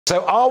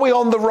So are we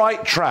on the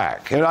right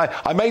track? You know,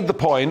 I made the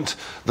point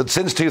that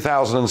since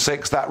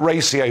 2006, that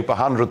ratio per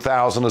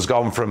 100,000 has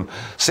gone from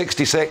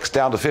 66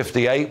 down to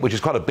 58, which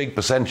is quite a big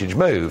percentage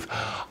move.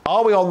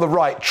 Are we on the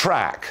right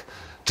track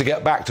to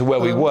get back to where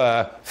we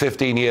were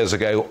 15 years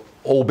ago,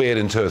 albeit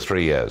in 2 or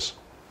 3 years?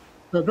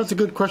 That's a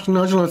good question,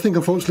 Nigel. I think,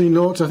 unfortunately,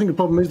 not. I think the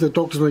problem is that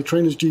doctors, when they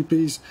train as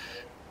GPs,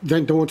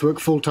 then don't want to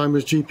work full-time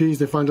as GPs.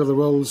 They find other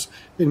roles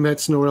in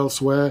medicine or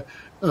elsewhere.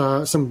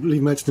 Some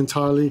leave medicine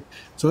entirely.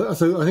 So I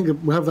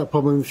think we'll have that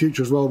problem in the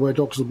future as well, where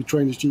doctors will be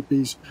trained as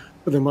GPs,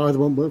 but they either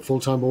won't work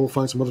full-time or will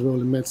find some other role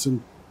in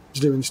medicine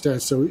to do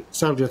instead. So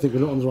sadly, I think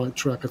we're not on the right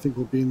track. I think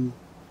we'll be in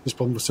this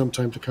problem for some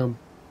time to come.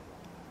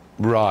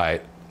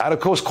 Right. And, of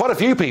course, quite a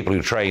few people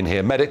who train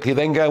here medically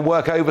then go and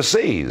work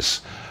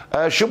overseas.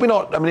 Should we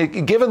not, I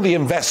mean, given the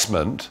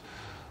investment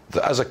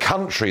that as a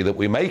country that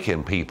we make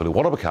in people who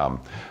want to become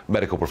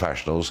medical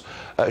professionals,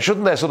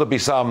 shouldn't there sort of be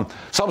some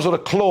sort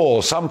of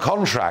clause, some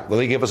contract that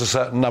they give us a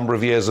certain number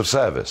of years of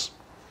service?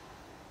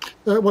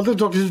 Well, the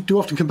doctors do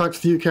often come back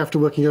to the UK after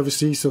working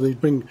overseas, so they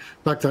bring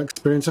back that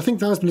experience. I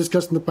think that has been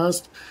discussed in the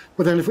past.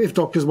 But then, if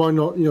doctors, why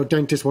not? You know,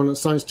 dentists, why not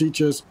science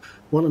teachers,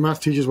 why not math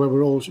teachers, where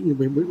we're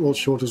all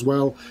short as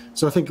well.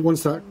 So I think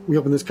once that we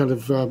open this kind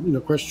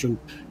of question,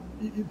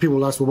 people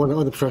will ask, well, what are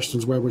other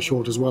professions where we're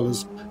short as well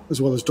as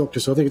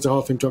doctors? So I think it's a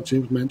hard thing to actually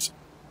implement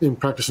in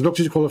practice. And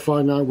doctors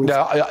qualify now with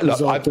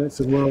debts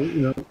as well.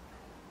 You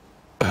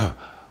know.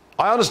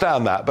 I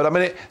understand that, but I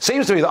mean, it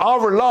seems to me that our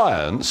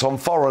reliance on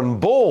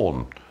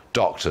foreign-born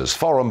doctors,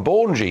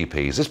 foreign-born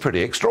GPs, is pretty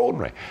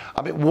extraordinary.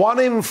 I mean, 1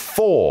 in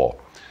 4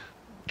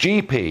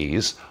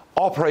 GPs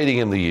operating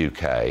in the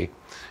UK,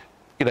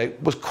 you know,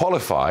 was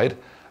qualified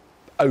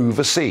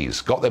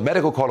overseas, got their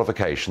medical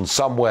qualifications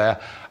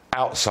somewhere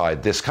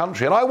outside this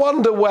country. And I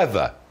wonder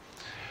whether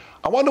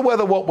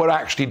what we're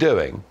actually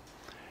doing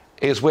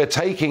is we're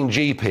taking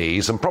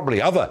GPs and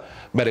probably other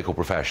medical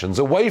professions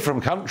away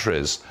from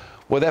countries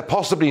where they're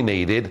possibly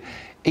needed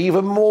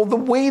even more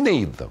than we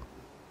need them.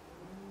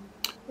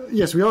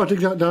 Yes, we are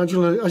doing that,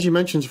 Nigel. As you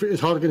mentioned, it's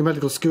hard to get a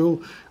medical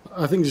school.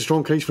 I think there's a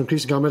strong case for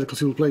increasing our medical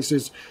school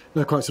places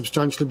quite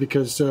substantially,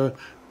 because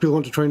people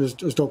want to train as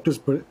doctors,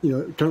 but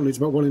currently it's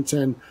about 1 in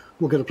 10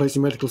 will get a place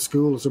in medical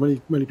school. So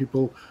many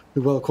people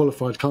who are well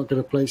qualified can't get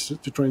a place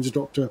to train as a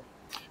doctor.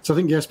 So I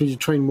think, yes, we need to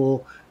train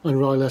more and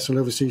rely less on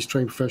overseas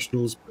trained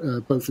professionals,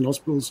 both in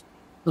hospitals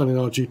and in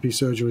our GP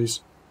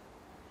surgeries.